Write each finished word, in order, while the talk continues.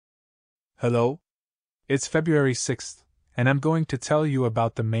Hello? It's February 6th, and I'm going to tell you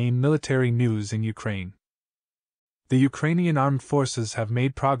about the main military news in Ukraine. The Ukrainian Armed Forces have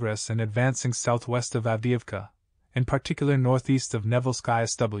made progress in advancing southwest of Avdiivka, in particular northeast of Nevelsky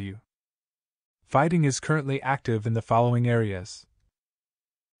SW. Fighting is currently active in the following areas: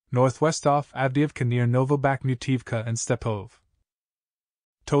 northwest off Avdiivka near Novobakhmutivka and Stepov,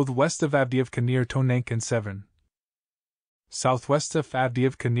 towed west of Avdiivka near Tonenk and Severn, southwest of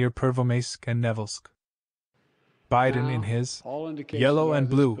Avdiivka near Pervomaisk and Nevelsk. Biden, in his yellow and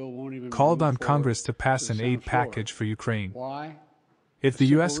blue, called on Congress to pass an aid package for Ukraine. If the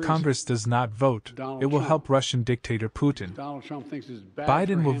U.S. Congress does not vote, it will help Russian dictator Putin.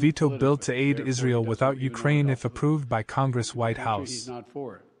 Biden will veto bill to aid Israel without Ukraine if approved by Congress White House.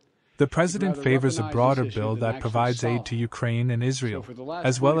 The president favors a broader bill that provides aid to Ukraine and Israel,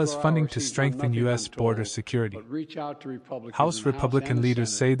 as well as funding to strengthen U.S. border security. House Republican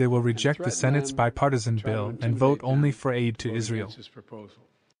leaders say they will reject the Senate's bipartisan bill and vote only for aid to Israel.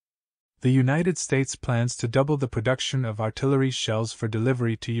 The United States plans to double the production of artillery shells for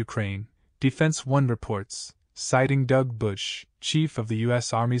delivery to Ukraine, Defense One reports, citing Doug Bush, chief of the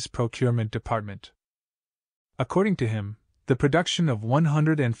U.S. Army's Procurement Department. According to him, the production of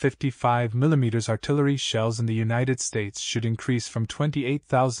 155mm artillery shells in the United States should increase from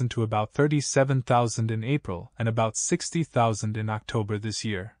 28,000 to about 37,000 in April and about 60,000 in October this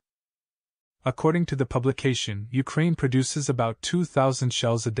year. According to the publication, Ukraine produces about 2,000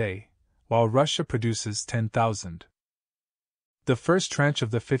 shells a day, while Russia produces 10,000. The first tranche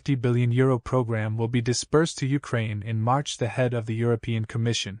of the €50 billion program will be dispersed to Ukraine in March. The head of the European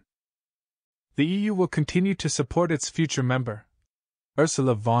Commission. The EU will continue to support its future member,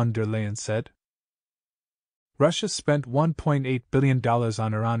 Ursula von der Leyen said. Russia spent $1.8 billion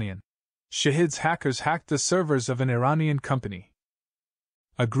on Iranian Shahid's hackers hacked the servers of an Iranian company.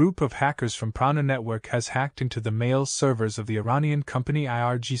 A group of hackers from Prana Network has hacked into the mail servers of the Iranian company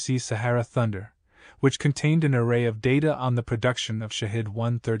IRGC Sahara Thunder, which contained an array of data on the production of Shahid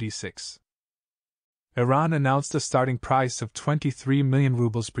 136. Iran announced a starting price of 23 million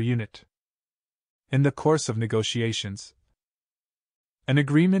rubles per unit. In the course of negotiations, an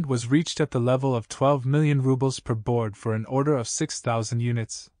agreement was reached at the level of 12 million rubles per board for an order of 6,000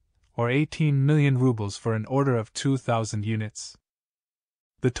 units, or 18 million rubles for an order of 2,000 units.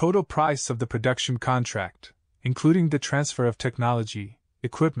 The total price of the production contract, including the transfer of technology,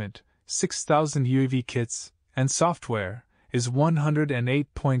 equipment, 6,000 UAV kits, and software, is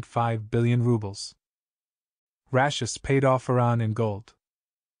 108.5 billion rubles. Rashists paid off Iran in gold.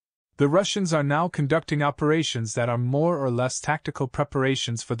 The Russians are now conducting operations that are more or less tactical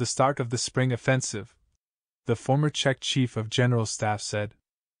preparations for the start of the spring offensive, the former Czech chief of general staff said.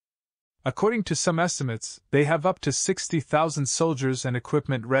 According to some estimates, they have up to 60,000 soldiers and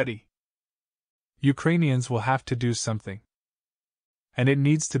equipment ready. Ukrainians will have to do something. And it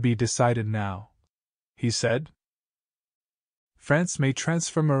needs to be decided now, he said. France may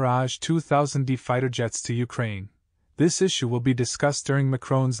transfer Mirage 2000D fighter jets to Ukraine. This issue will be discussed during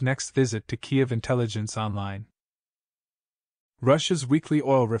Macron's next visit to Kiev. Intelligence Online. Russia's weekly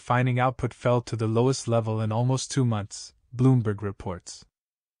oil refining output fell to the lowest level in almost 2 months, Bloomberg reports.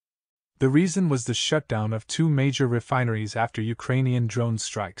 The reason was the shutdown of 2 major refineries after Ukrainian drone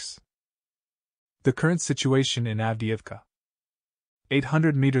strikes. The current situation in Avdiivka.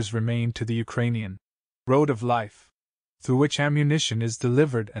 800 meters remain to the Ukrainian road of life, through which ammunition is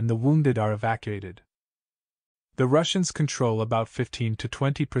delivered and the wounded are evacuated. The Russians control about 15 to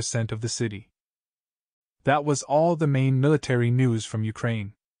 20% of the city. That was all the main military news from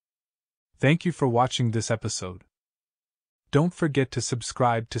Ukraine. Thank you for watching this episode. Don't forget to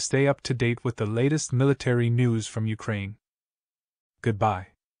subscribe to stay up to date with the latest military news from Ukraine. Goodbye.